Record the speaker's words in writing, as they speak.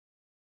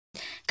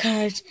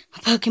cards. My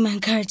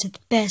Pokemon cards are the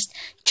best.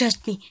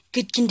 Trust me,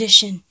 good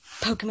condition.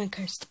 Pokemon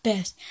cards the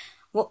best.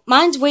 Well,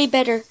 mine's way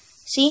better.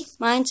 See?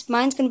 Mine's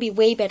gonna be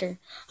way better.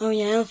 Oh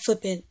yeah, I'll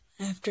flip it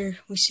after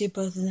we see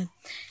both of them.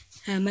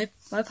 My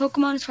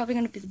Pokemon is probably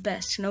gonna be the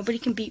best. Nobody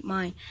can beat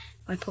my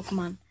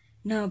Pokemon.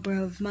 No,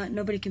 bro,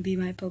 nobody can beat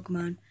my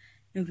Pokemon.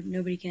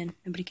 Nobody can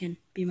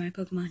beat my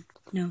Pokemon.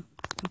 No,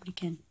 nobody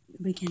can.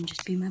 Nobody can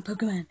just beat my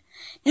Pokemon.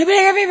 Nobody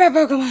can beat my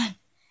Pokemon.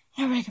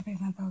 Nobody can beat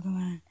my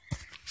Pokemon.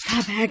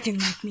 Stop acting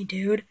like me,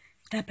 dude.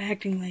 Stop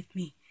acting like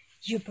me.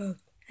 You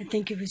both. I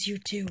think it was you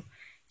too.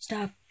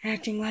 Stop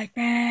acting like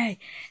me.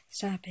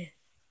 Stop it.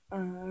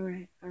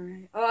 Alright. Oh,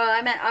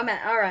 I'm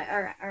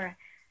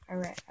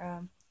alright.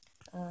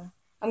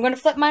 I'm gonna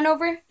flip mine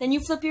over, then you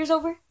flip yours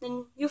over,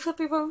 then you flip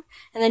yours over,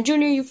 and then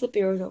Junior, you flip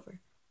yours over.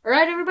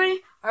 Alright,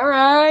 everybody?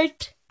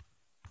 Alright.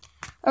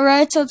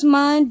 Alright, so it's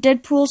mine.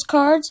 Deadpool's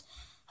cards.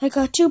 I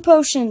got 2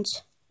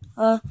 potions.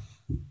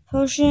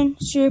 Potion,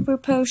 super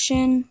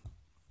potion.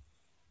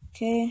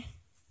 Okay.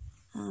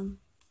 2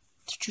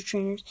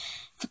 trainers.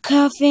 For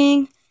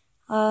coughing,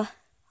 a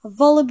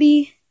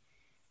Vullaby,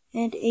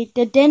 and a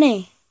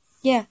Dedenne.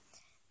 Yeah.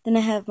 Then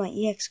I have my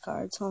EX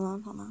cards. Hold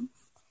on.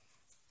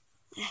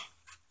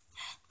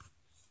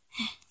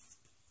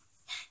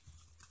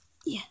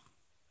 Yeah.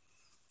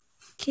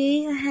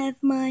 Okay, I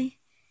have my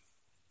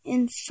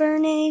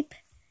Infernape.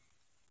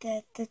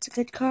 That's a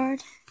good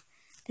card.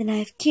 Then I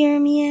have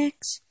Kyurem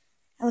EX,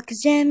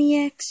 Alakazam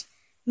EX,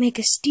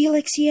 Mega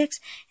Steelix EX,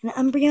 and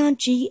Umbreon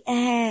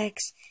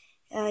GX.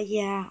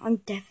 Yeah, I'm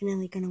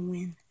definitely gonna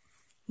win.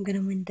 I'm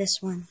gonna win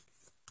this one.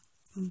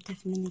 I'm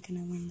definitely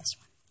gonna win this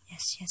one.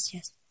 Yes.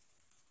 I'm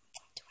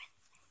going to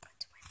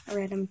win.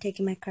 Alright, I'm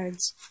taking my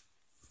cards.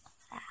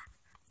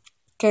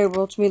 Okay,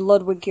 well, it's me,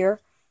 Ludwig here.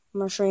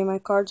 I'm gonna show you my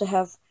cards. I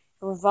have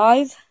a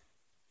Revive.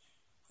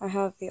 I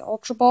have the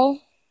Ultra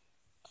Ball.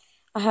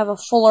 I have a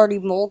full arty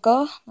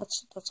Molga.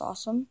 That's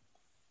awesome.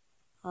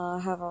 I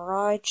have a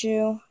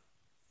Raichu.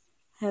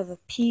 I have a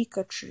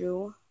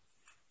Pikachu.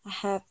 I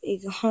have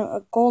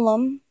a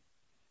Golem.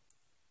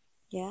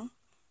 Yeah.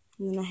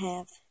 And then I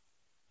have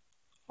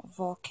a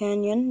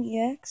Volcanion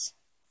EX.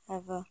 I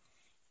have a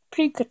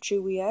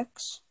Pikachu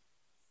EX.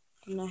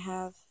 And I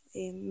have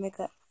a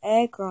Mega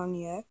Aggron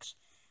EX.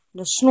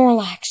 And a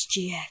Snorlax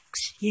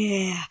GX.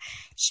 Yeah.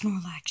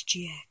 Snorlax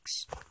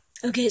GX.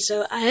 Okay,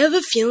 so I have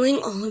a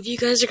feeling all of you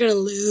guys are gonna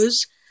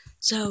lose.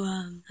 So,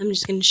 I'm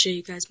just gonna show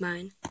you guys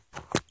mine.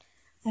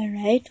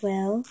 Alright,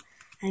 well,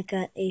 I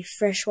got a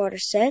freshwater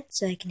set,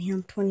 so I can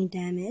heal 20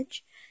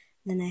 damage.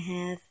 Then I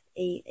have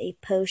a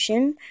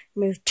potion,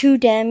 remove 2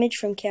 damage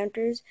from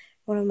counters,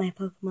 one of my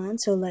Pokemon.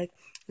 So, like,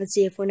 let's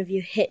see if one of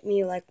you hit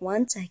me, like,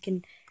 once, I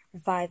can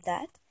revive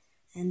that.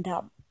 And,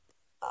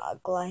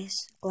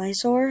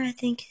 Glysaur, I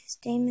think his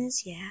name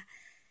is, yeah.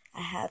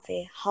 I have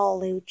a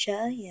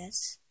Hawlucha,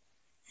 yes.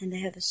 And I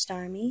have a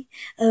Starmie.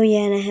 Oh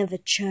yeah, and I have a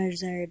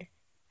Charizard.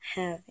 I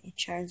have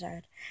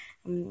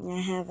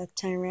a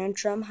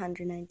Tyrantrum,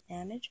 190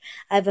 damage.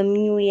 I have a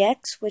Mew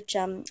EX, which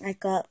I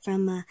got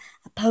from a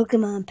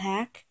Pokemon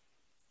pack.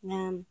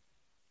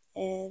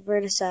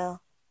 Verticile.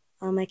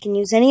 I can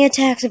use any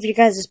attacks of your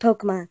guys'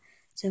 Pokemon,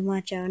 so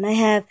watch out. And I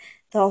have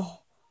the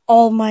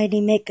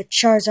almighty Mega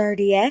Charizard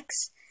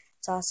EX.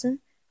 It's awesome.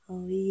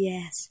 Oh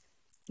yes.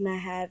 And I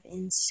have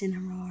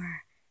Incineroar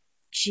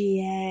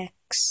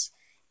GX.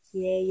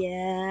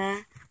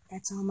 Yeah.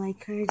 That's all my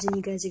cards, and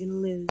you guys are gonna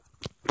lose.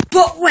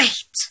 But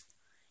wait!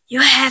 You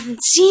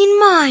haven't seen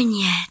mine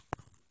yet!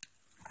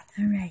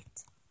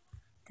 Alright.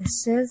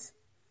 This is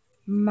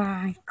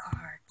my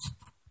cards.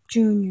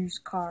 Junior's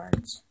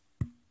cards.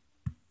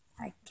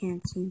 I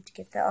can't seem to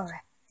get that.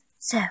 Alright.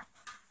 So,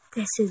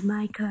 this is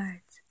my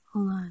cards.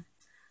 Hold on.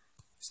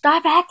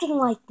 Stop acting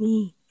like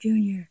me,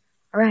 Junior.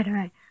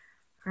 Alright.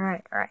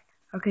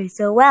 Okay,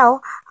 so,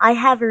 well, I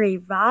have a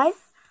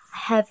Revive. I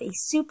have a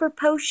Super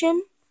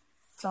Potion.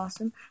 It's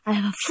awesome. I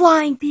have a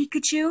Flying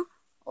Pikachu.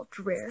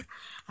 Ultra rare.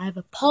 I have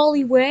a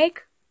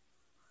Poliwag.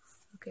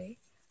 Okay.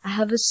 I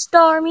have a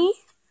Starmie.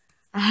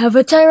 I have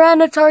a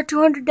Tyranitar,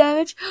 200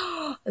 damage.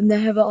 And I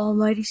have an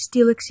almighty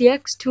Steelix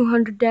EX,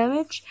 200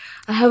 damage.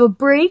 I have a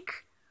Break.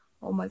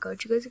 Oh my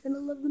god, you guys are gonna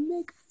love the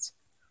Megas.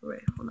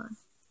 Alright, hold on.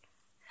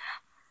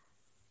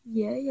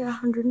 Yeah,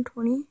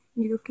 120.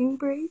 Nidoking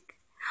Break.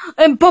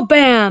 And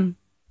ba-bam!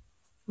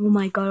 Oh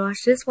my god,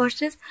 watch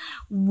this.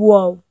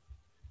 Whoa.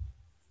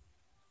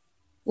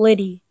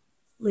 Liddy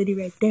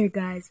right there,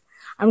 guys.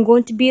 I'm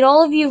going to beat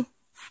all of you.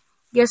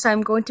 Yes,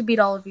 I'm going to beat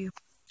all of you.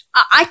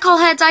 I call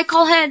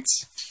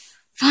heads.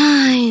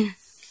 Fine.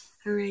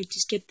 Alright,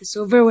 just get this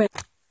over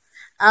with.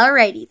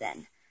 Alrighty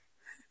then.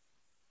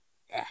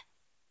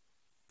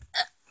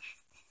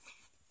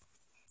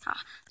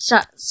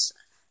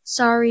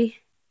 Sorry.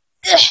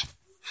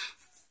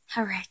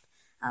 Alright.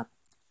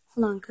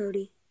 Hold on,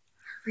 Cody.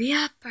 Hurry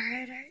up,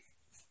 alright.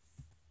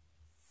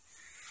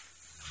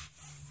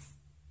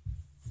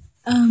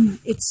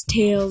 It's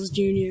Tails,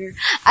 Junior.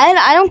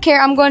 I don't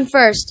care, I'm going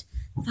first.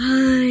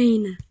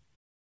 Fine.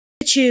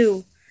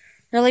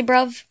 Really,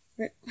 bruv?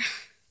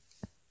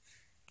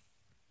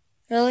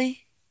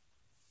 Really?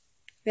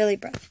 Really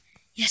brave.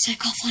 Yes, I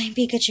call Flying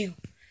Pikachu.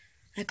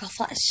 I call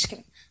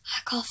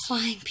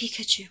Flying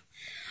Pikachu.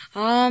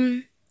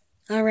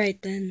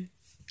 Alright then.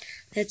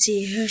 Let's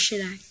see, who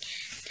should I?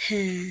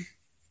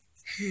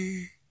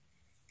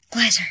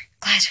 Glazer.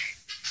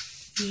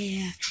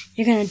 Yeah,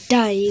 you're gonna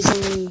die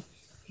easily.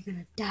 You're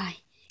gonna die.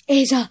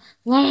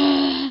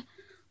 Well,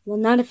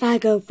 not if I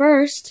go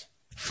first.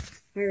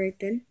 Alright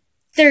then.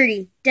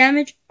 30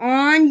 damage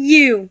on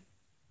you.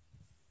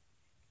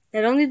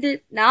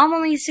 Now I'm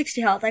only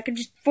 60 health. I could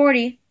just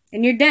 40,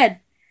 and you're dead.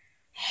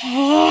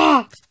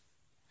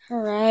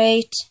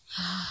 Alright.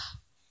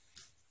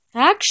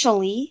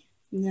 Actually,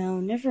 no,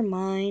 never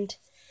mind.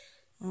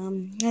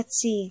 Let's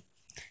see.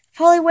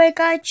 Poliwag,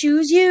 I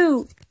choose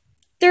you.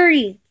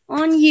 30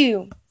 on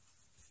you.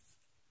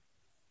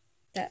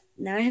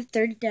 Now I have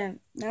 30 damage.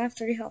 Now I have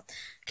 30 health.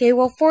 Okay,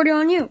 well, 40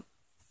 on you.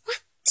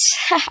 What?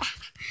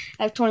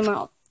 I have 20 more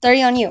health.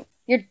 30 on you.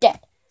 You're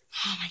dead.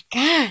 Oh my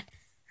god.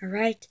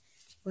 Alright.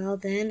 Well,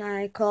 then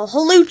I call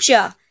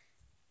Halucha.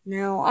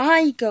 Now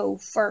I go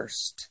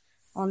first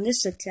on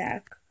this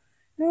attack.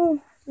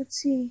 No, let's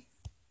see.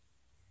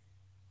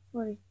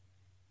 40.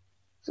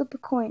 Flip a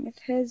coin. If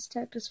heads,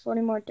 attack does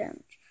 40 more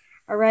damage.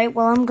 Alright,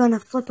 well, I'm gonna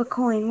flip a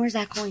coin. Where's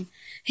that coin?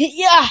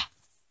 Yeah!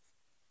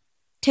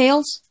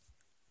 Tails?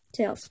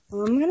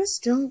 Well, I'm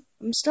still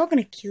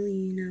gonna kill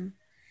you, you know.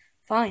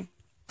 Fine,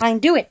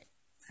 do it.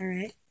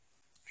 Alright.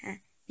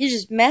 You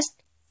just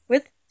messed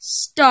with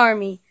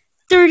Starmie.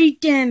 30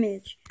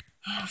 damage.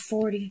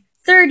 40.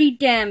 30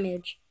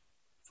 damage.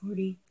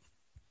 40.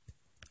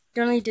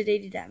 You only did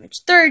 80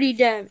 damage. 30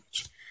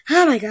 damage.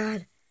 Oh my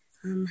god.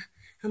 I'm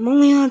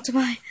only on to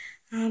my,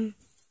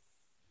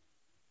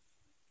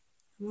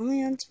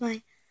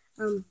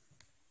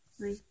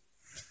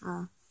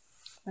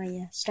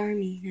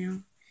 Starmie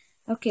now.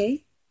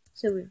 Okay.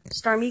 So,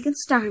 Starmie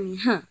against Starmie,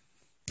 huh?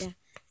 Yeah.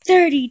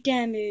 30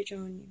 damage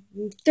on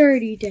you.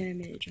 30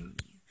 damage on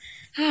you.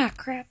 Ah,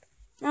 crap.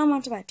 Now I'm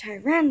on to my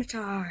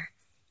Tyranitar.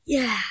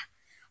 Yeah.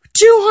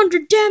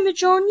 200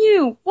 damage on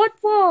you. What?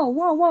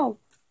 Whoa.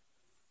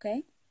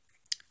 Okay.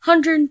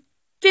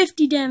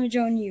 150 damage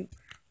on you.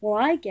 Well,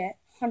 I get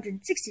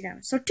 160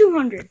 damage, so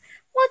 200.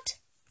 What?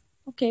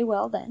 Okay,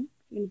 well then,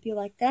 you're gonna be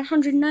like that.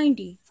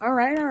 190.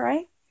 Alright.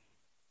 Alright.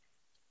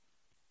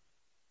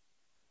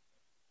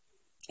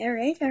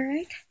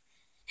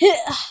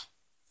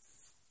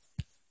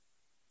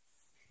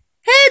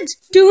 Heads!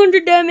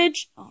 200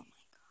 damage! Oh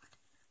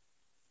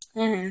my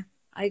god.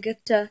 I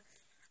get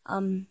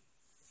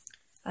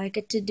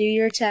to do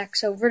your attack,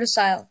 so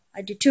Verticile.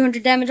 I do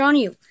 200 damage on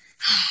you.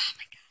 Oh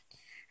my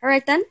god.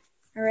 Alright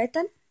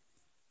then.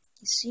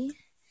 You see?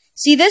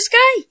 See this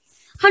guy?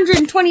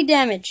 120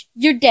 damage.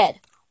 You're dead.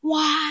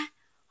 What?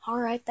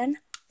 Alright then.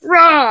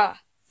 Rah!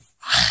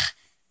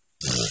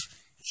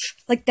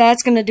 Like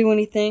that's gonna do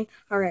anything.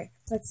 Alright,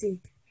 let's see.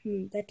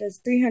 That does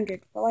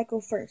 300. Well, I go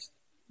first.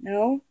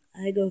 No,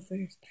 I go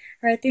first.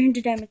 Alright,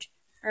 300 damage.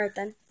 Alright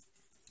then.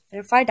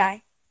 And if I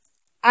die,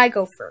 I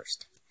go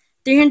first.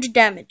 300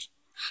 damage.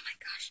 Oh my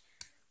gosh.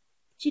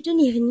 You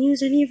didn't even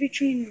use any of your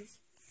trainers.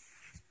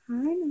 I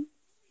know.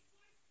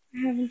 I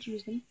haven't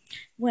used them.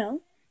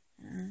 Well,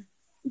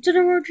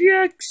 Incineroar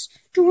GX,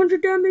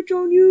 200 damage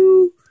on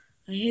you.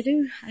 I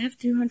have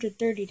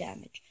 230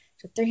 damage,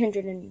 so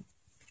 300 on you.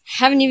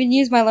 Haven't even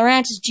used my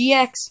Lurantis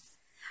GX.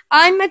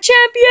 I'm a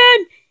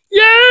champion!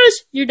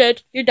 Yes! You're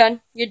dead. You're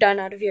done. You're done.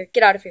 Out of here.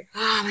 Get out of here.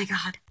 Oh my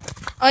god.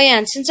 Oh yeah,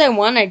 and since I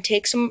won, I'd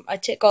take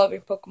all of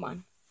your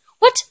Pokemon.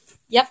 What?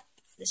 Yep.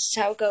 This is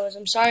how it goes.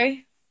 I'm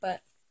sorry,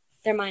 but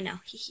they're mine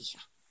now.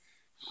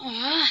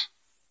 Let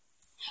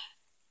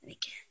me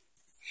get it.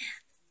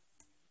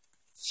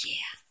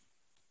 Yeah.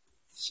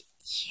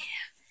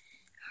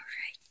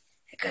 Alright.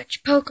 I got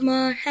your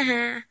Pokemon.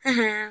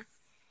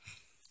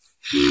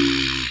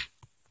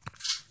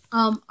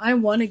 I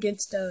won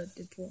against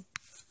Deadpool.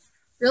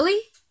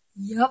 Really?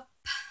 Yup.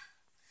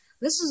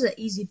 This is an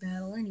easy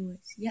battle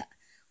anyways. Yeah.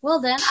 Well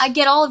then, I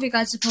get all of you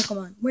guys'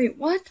 Pokemon. Wait,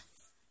 what?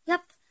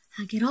 Yep.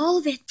 I get all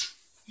of it.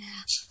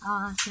 Yeah.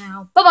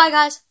 Now, bye-bye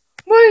guys.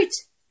 Wait!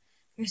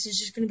 I guess it's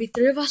just gonna be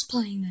 3 of us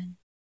playing then.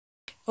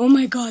 Oh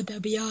my god,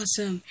 that'd be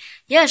awesome.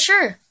 Yeah,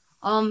 sure.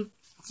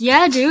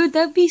 Yeah, dude,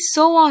 that'd be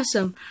so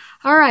awesome.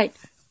 Alright.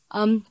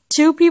 2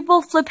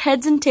 people flip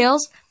heads and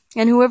tails,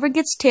 and whoever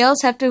gets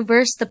tails have to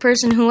verse the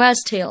person who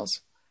has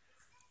tails.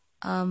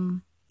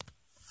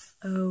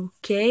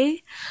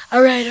 Okay.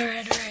 Alright,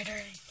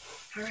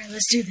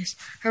 let's do this.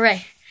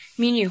 Alright.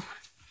 Me and you.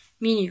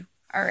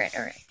 Alright.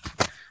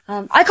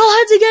 I call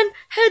heads again.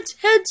 Heads.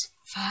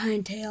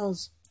 Fine,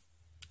 tails.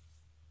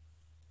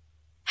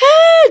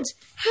 Heads.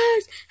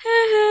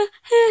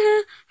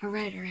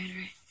 Alright.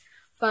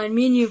 Fine,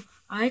 me and you.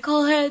 I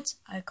call heads.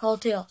 I call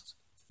tails.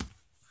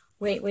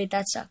 Wait,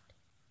 that sucked.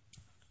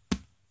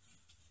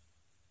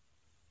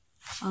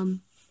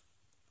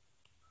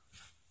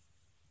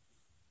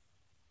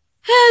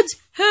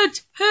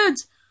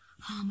 Heads.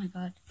 Oh my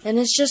god. Then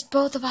it's just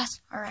both of us.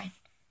 Alright,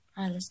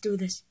 let's do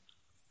this.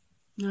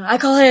 No, I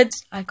call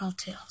heads. I call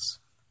tails.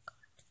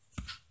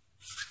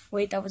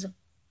 Wait, that was a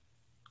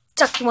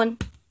sucky one.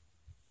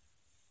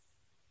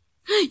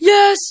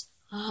 Yes!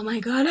 Oh my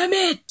god, I'm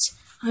it!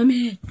 I'm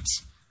it.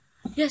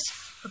 Yes.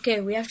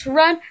 Okay, we have to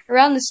run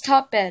around this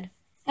top bed.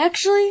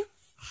 Actually,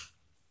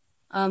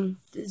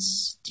 okay,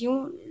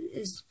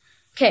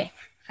 I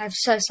have to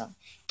say something.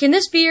 Can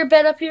this be your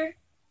bed up here?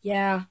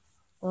 Yeah.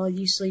 Well,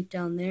 you sleep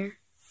down there.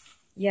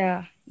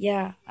 Yeah.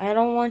 I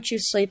don't want you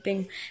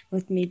sleeping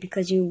with me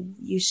because you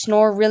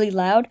snore really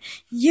loud.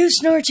 You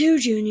snore too,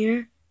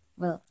 Junior.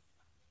 Well,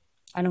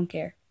 I don't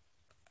care.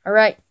 All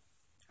right.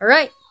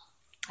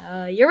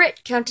 You're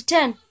it. Count to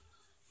 10.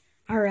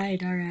 All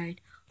right.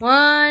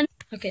 1.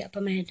 Okay, I'll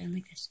put my head down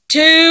like this.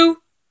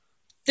 2,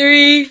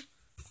 3,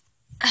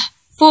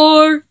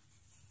 4,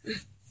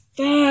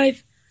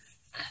 5,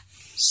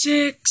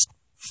 6.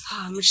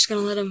 I'm just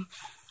gonna let him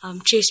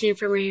chase me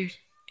from right here.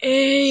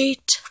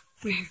 8,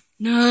 right here.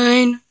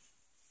 9,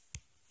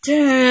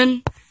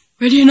 10.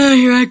 Ready now?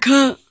 Here I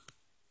come.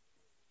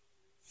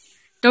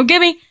 Don't get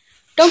me.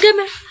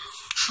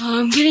 Oh,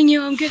 I'm getting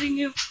you. I'm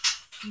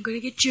gonna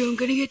get you.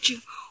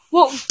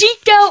 Whoa,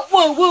 deep down.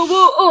 Whoa.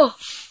 Oh.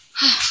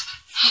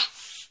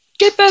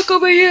 Get back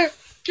over here.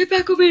 Run.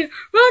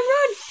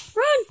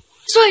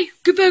 This way.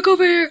 Get back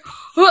over here.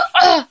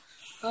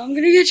 I'm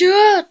gonna get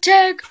you.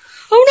 Tag.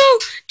 Oh no,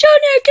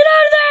 Junior, get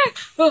out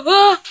of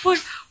there.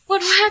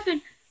 What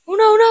happened? Oh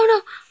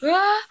no.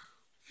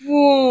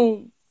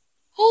 Whoa.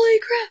 Holy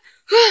crap.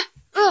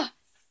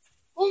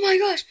 Oh my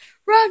gosh.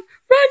 Run,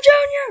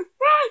 Junior.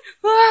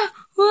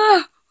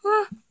 Run.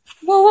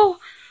 Whoa.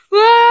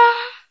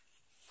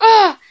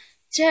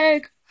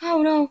 Tag.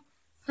 Oh no.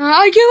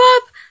 I give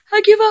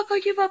up.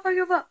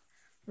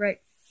 Right.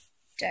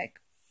 Tag.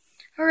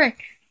 All right.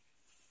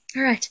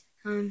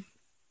 What do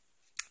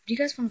you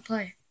guys want to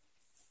play?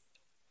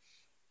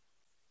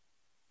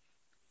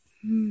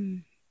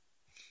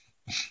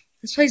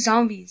 Let's play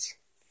zombies.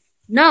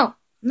 No,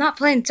 I'm not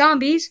playing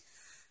zombies.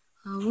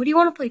 What do you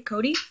want to play,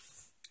 Cody?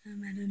 I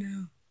don't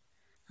know.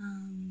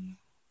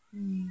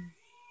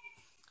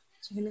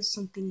 So give us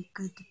something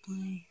good to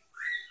play.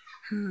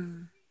 Let's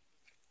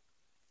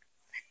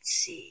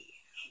see.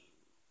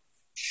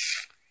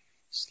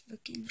 Just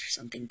looking for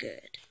something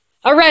good.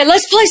 Alright,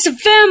 let's play some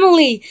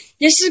family.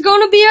 This is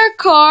gonna be our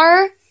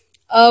car.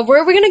 Where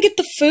are we gonna get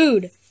the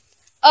food?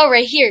 Oh,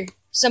 right here.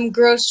 Some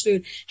gross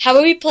food. How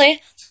about we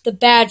play the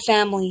bad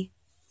family?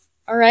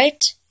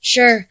 Alright?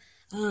 Sure.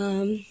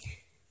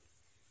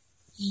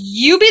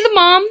 You be the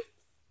mom.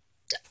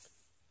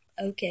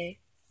 Okay,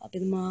 I'll be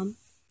the mom.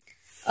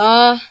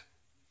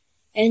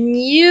 And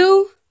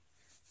you...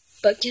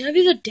 But can I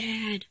be the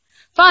dad?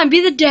 Fine,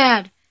 be the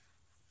dad.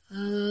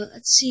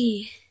 Let's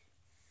see.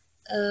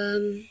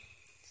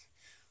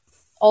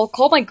 I'll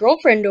call my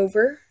girlfriend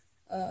over.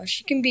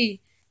 She can be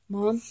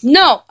mom.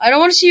 No, I don't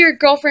want to see your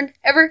girlfriend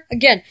ever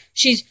again.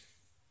 She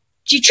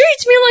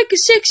treats me like a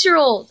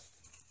 6-year-old.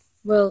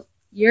 Well,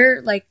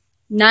 you're like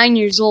 9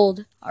 years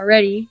old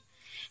already.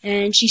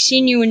 And she's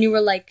seen you when you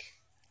were like,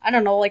 I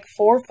don't know, like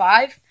 4 or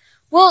 5.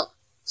 Well,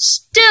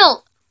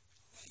 still.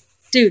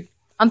 Dude,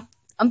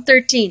 I'm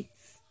 13.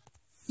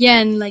 Yeah,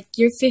 and like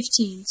you're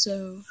 15,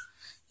 so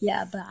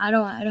yeah, but I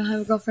don't have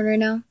a girlfriend right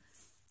now.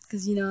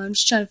 Because, you know, I'm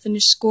just trying to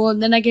finish school,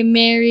 and then I get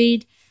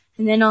married,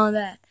 and then all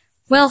that.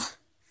 Well,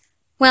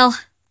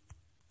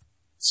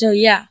 so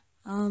yeah,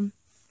 alright.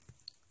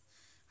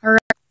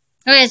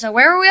 Okay, so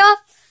where were we off?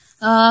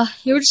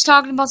 You were just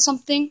talking about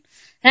something,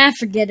 and I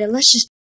forget it. Let's just